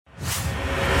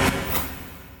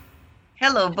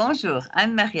Hello, bonjour.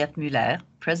 I'm Mariette Muller,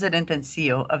 President and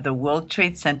CEO of the World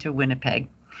Trade Center Winnipeg.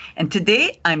 And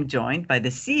today I'm joined by the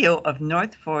CEO of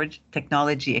North Forge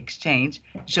Technology Exchange,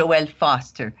 Joelle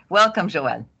Foster. Welcome,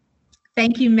 Joelle.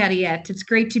 Thank you, Mariette. It's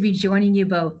great to be joining you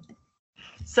both.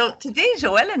 So today,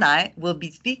 Joelle and I will be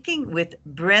speaking with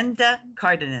Brenda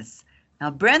Cardenas.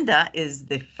 Now, Brenda is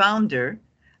the founder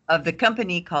of the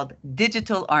company called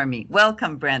Digital Army.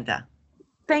 Welcome, Brenda.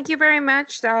 Thank you very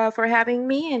much for having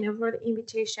me and for the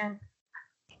invitation.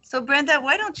 So Brenda,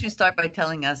 why don't you start by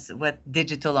telling us what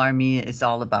Digital Army is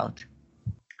all about?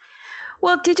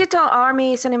 Well, Digital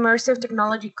Army is an immersive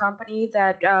technology company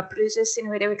that produces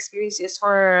innovative experiences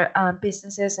for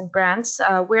businesses and brands.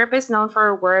 We're best known for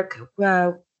our work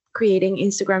creating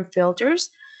Instagram filters.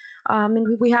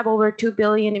 And we have over 2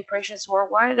 billion impressions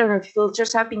worldwide. And our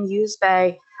filters have been used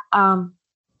by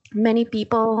many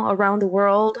people around the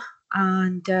world.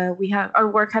 And our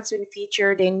work has been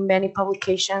featured in many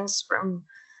publications from,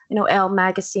 Elle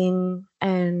Magazine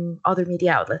and other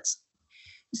media outlets.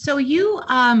 So you're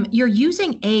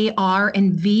using AR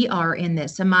and VR in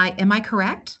this. Am I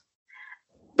correct?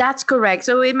 That's correct.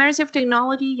 So immersive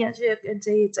technology, yes, you can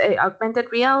say it's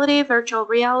augmented reality, virtual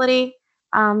reality.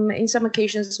 In some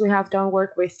occasions, we have done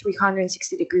work with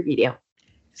 360-degree video.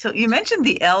 So you mentioned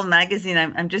the Elle magazine.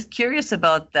 I'm just curious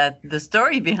about the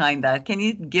story behind that. Can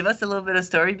you give us a little bit of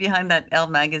story behind that Elle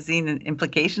magazine and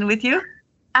implication with you?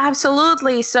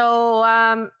 Absolutely.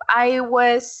 So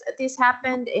this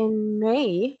happened in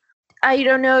May. I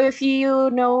don't know if you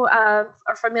know are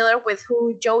familiar with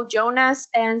who Joe Jonas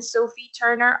and Sophie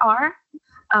Turner are.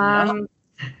 No.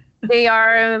 They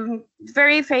are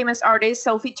very famous artists.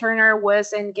 Sophie Turner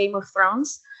was in Game of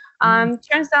Thrones.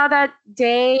 Turns out that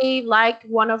they liked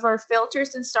one of our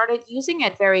filters and started using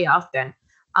it very often.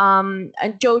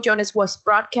 And Joe Jonas was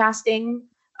broadcasting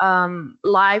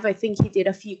live. I think he did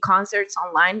a few concerts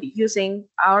online using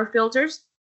our filters.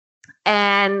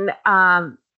 And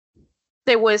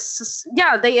they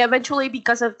eventually,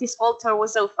 because of this filter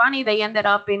was so funny, they ended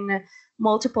up in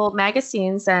multiple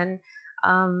magazines. And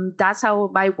that's how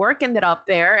my work ended up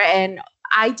there. And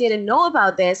I didn't know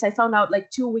about this. I found out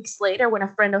like 2 weeks later when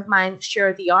a friend of mine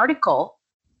shared the article.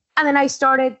 And then I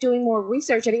started doing more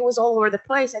research and it was all over the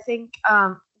place. I think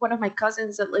one of my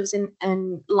cousins that lives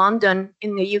in London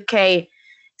in the UK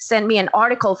sent me an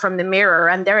article from the Mirror.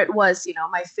 And there it was,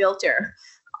 my filter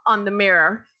on the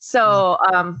Mirror. So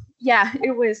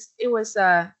it was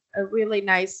a really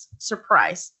nice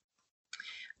surprise.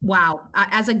 Wow.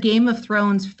 As a Game of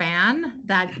Thrones fan,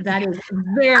 that is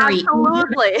very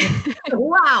absolutely.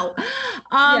 Wow.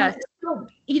 Yes. So,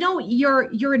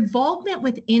 your involvement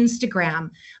with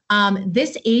Instagram,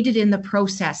 this aided in the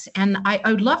process. And I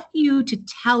would love you to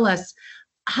tell us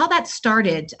how that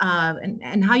started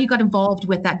and how you got involved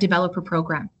with that developer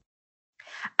program.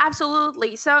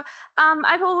 Absolutely. So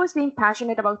I've always been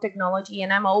passionate about technology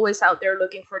and I'm always out there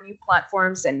looking for new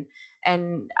platforms and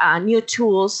new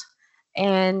tools.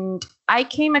 And I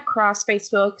came across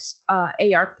Facebook's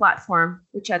AR platform,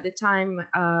 which at the time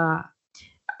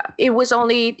it would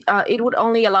only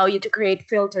allow you to create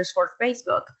filters for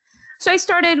Facebook. So I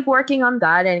started working on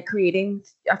that and creating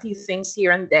a few things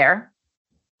here and there.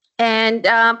 And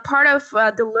part of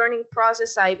the learning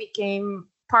process, I became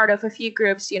part of a few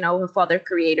groups, of other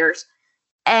creators.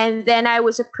 And then I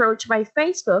was approached by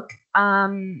Facebook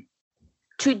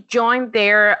to join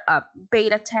their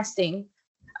beta testing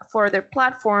for their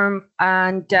platform,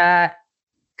 and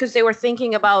because they were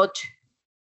thinking about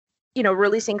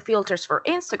releasing filters for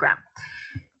Instagram.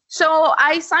 So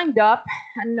I signed up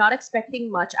and not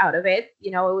expecting much out of it.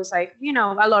 It was like,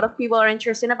 a lot of people are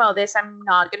interested about this. I'm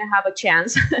not going to have a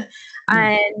chance.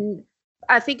 And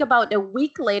I think about a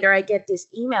week later, I get this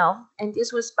email, and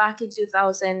this was back in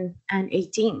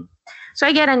 2018. So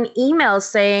I get an email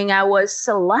saying I was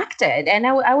selected, and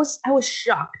I was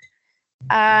shocked.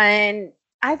 And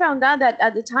I found out that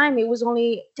at the time it was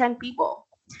only 10 people.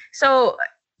 So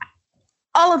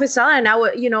all of a sudden, I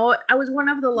was one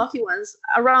of the lucky ones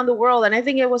around the world. And I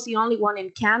think I was the only one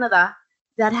in Canada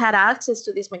that had access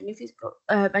to this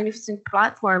magnificent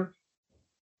platform.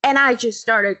 And I just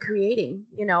started creating,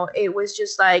 it was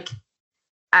just like,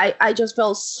 I just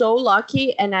felt so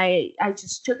lucky and I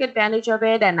just took advantage of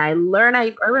it. And I learned,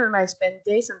 I remember I spent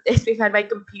days and days behind my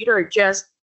computer just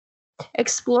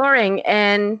exploring.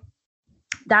 And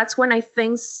that's when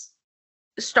things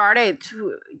started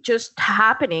to just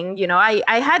happening. I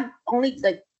had only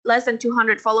like less than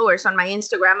 200 followers on my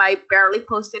Instagram. I barely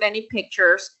posted any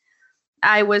pictures.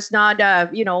 I was not, an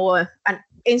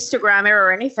Instagrammer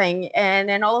or anything. And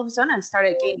then all of a sudden I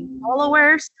started gaining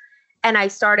followers and I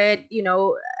started,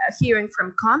 hearing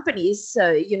from companies,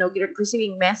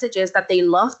 receiving messages that they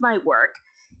loved my work.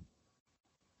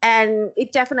 And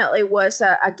it definitely was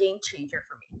a game changer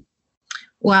for me.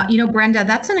 Well, Brenda,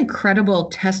 that's an incredible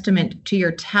testament to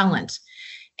your talent.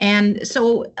 And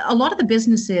so a lot of the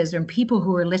businesses and people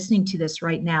who are listening to this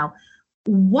right now,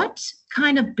 what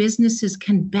kind of businesses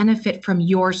can benefit from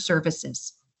your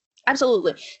services?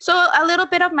 Absolutely. So a little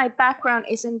bit of my background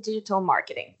is in digital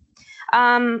marketing.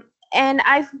 And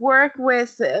I've worked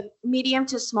with medium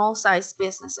to small size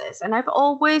businesses. And I've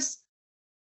always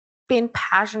been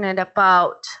passionate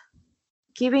about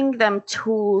giving them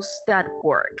tools that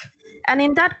work. And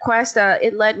in that quest,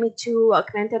 it led me to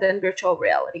augmented and virtual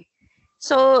reality.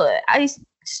 So I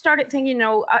started thinking,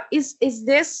 is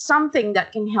this something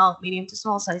that can help medium to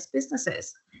small size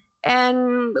businesses?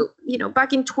 And,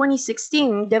 back in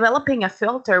 2016, developing a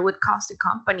filter would cost a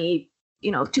company,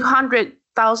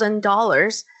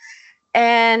 $200,000.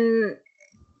 And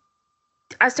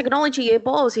as technology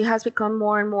evolves, it has become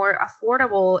more and more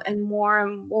affordable and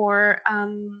more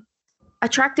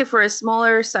attractive for a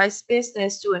smaller size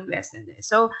business to invest in this.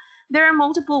 So there are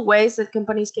multiple ways that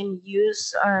companies can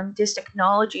use these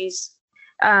technologies,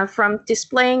 from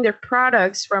displaying their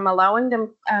products, from allowing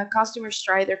them customers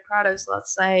try their products.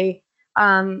 Let's say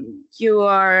you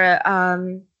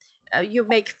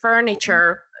make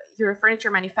furniture, you're a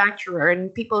furniture manufacturer,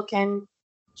 and people can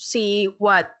see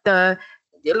what a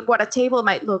table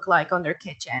might look like on their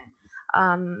kitchen.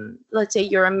 Let's say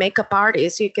you're a makeup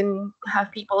artist, you can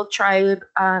have people try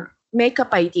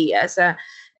makeup ideas.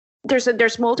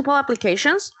 There's multiple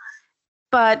applications,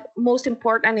 but most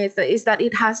important is that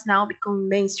it has now become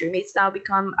mainstream. It's now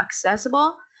become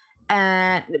accessible,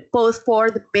 and both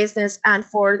for the business and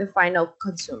for the final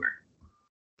consumer.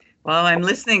 Well, I'm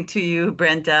listening to you,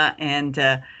 Brenda, and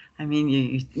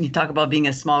you talk about being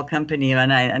a small company,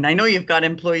 and I know you've got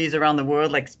employees around the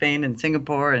world, like Spain and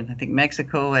Singapore, and I think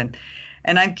Mexico, and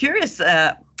I'm curious,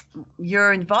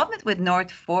 your involvement with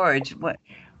NorthForge.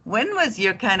 When was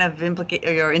your kind of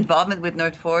your involvement with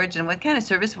NorthForge, and what kind of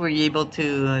service were you able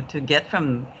to get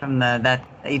from that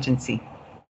agency?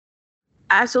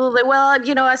 Absolutely. Well,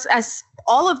 as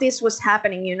all of this was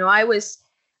happening,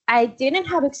 I didn't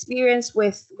have experience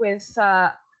with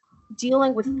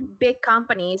dealing with big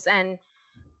companies, and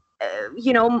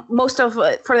most of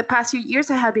for the past few years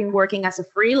I have been working as a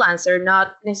freelancer,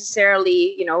 not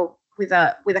necessarily with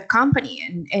a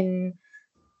company, and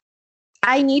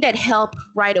I needed help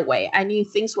right away. I knew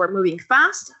things were moving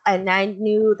fast, and I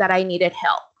knew that I needed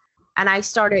help. And I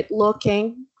started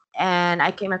looking, and I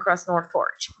came across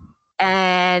NorthForge,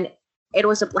 and it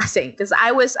was a blessing, because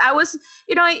I was,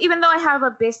 even though I have a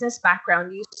business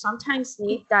background, you sometimes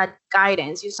need that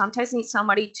guidance. You sometimes need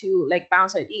somebody to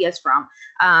bounce ideas from,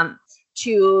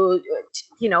 to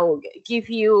give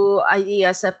you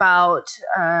ideas about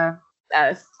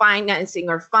financing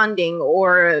or funding,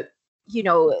 or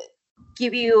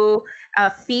give you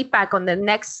feedback on the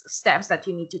next steps that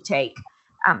you need to take.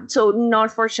 So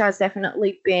NorthForge has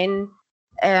definitely been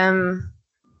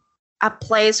a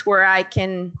place where I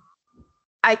can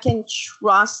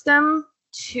trust them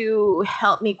to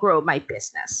help me grow my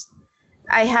business.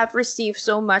 I have received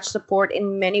so much support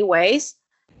in many ways.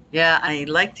 Yeah, I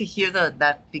like to hear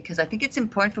that, because I think it's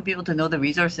important for people to know the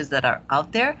resources that are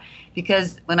out there.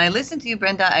 Because when I listen to you,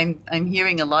 Brenda, I'm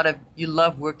hearing a lot of you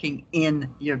love working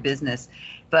in your business.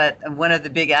 But one of the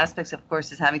big aspects, of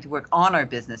course, is having to work on our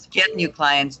business, get new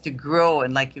clients, to grow.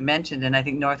 And like you mentioned, and I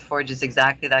think NorthForge is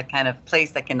exactly that kind of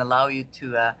place that can allow you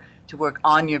to work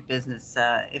on your business.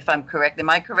 If I'm correct, am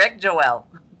I correct, Joelle?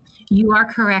 You are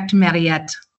correct,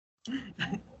 Mariette.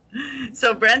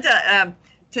 So Brenda,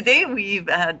 today we've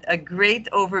had a great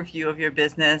overview of your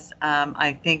business.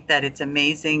 I think that it's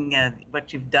amazing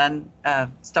what you've done,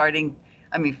 starting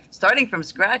from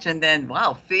scratch, and then,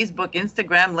 wow, Facebook,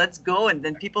 Instagram, let's go, and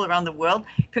then people around the world.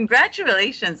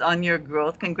 Congratulations on your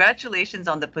growth. Congratulations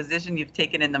on the position you've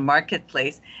taken in the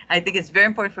marketplace. I think it's very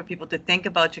important for people to think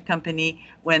about your company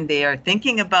when they are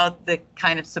thinking about the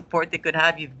kind of support they could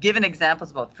have. You've given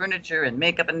examples about furniture and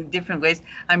makeup in different ways.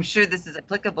 I'm sure this is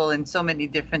applicable in so many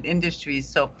different industries.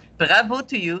 So bravo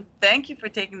to you. Thank you for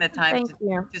taking the time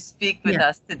to speak with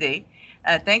us today.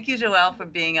 Thank you, Joelle, for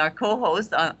being our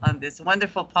co-host on this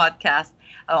wonderful podcast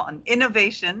on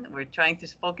innovation. We're trying to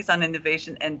focus on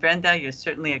innovation. And Brenda, you're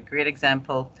certainly a great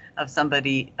example of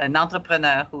somebody, an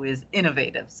entrepreneur who is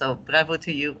innovative. So bravo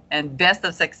to you, and best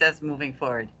of success moving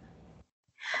forward.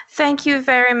 Thank you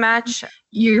very much.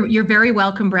 You're very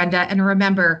welcome, Brenda. And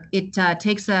remember, it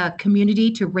takes a community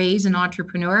to raise an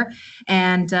entrepreneur.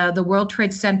 And the World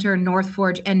Trade Center,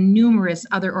 NorthForge, and numerous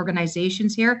other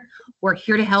organizations here, we're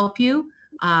here to help you.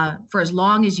 for as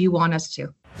long as you want us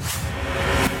to.